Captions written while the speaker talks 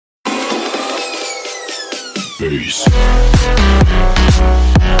face.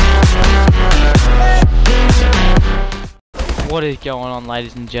 What is going on,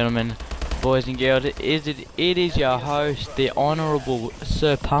 ladies and gentlemen, boys and girls? It is your host, the Honourable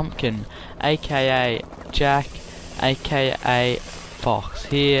Sir Pumpkin, aka Jack, aka Fox,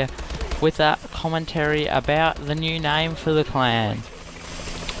 here with a commentary about the new name for the clan.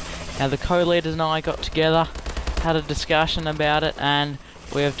 Now, the co-leaders and I got together, had a discussion about it, and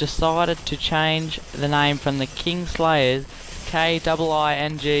we have decided to change the name from the Kiing Slayers,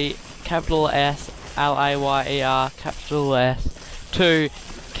 K-I-I-N-G, capital S-L-A-Y-E-R, capital S, to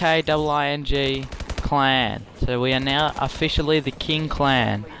K-I-I-N-G Clan. So we are now officially the Kiing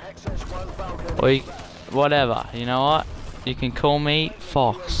Clan. Or whatever, you know what? You can call me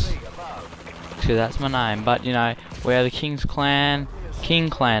Fox, because that's my name. But you know, we are the Kiing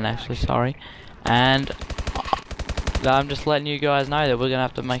Clan actually, sorry. And I'm just letting you guys know that we're gonna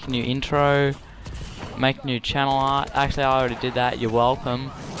have to make a new intro, make new channel art. Actually, I already did that. You're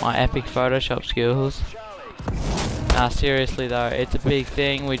welcome. My epic Photoshop skills. Seriously though, it's a big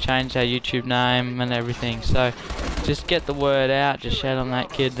thing. We changed our YouTube name and everything. So just get the word out. Just shout on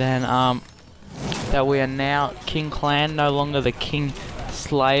that kid then. That we are now Kiing Clan, no longer the Kiing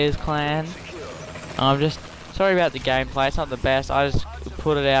Slayers Clan. I'm just sorry about the gameplay. It's not the best. I just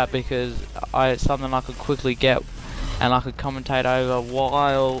put it out because it's something I could quickly get and I could commentate over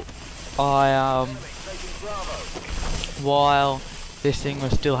while this thing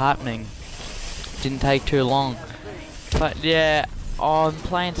was still happening. Didn't take too long. But yeah, I'm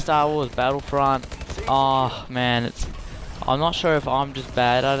playing Star Wars Battlefront. Oh man, I'm not sure if I'm just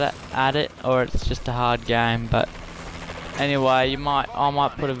bad at it or it's just a hard game, but anyway, I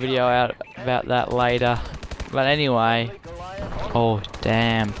might put a video out about that later. But anyway, oh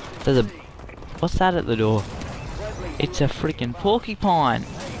damn, what's that at the door? It's a freaking porcupine.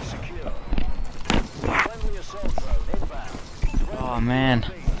 Oh man.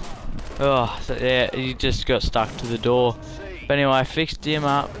 Oh, so yeah, he just got stuck to the door. But anyway, I fixed him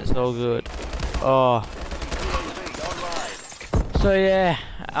up. It's all good. Oh. So yeah,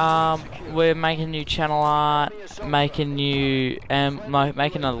 we're making new channel art, making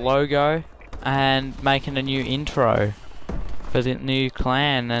making a logo, and making a new intro for the new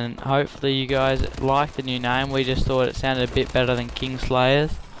clan, and hopefully you guys like the new name. We just thought it sounded a bit better than Kiing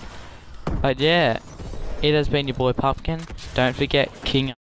Slayers. But yeah, it has been your boy Pumpkin. Don't forget Kiing.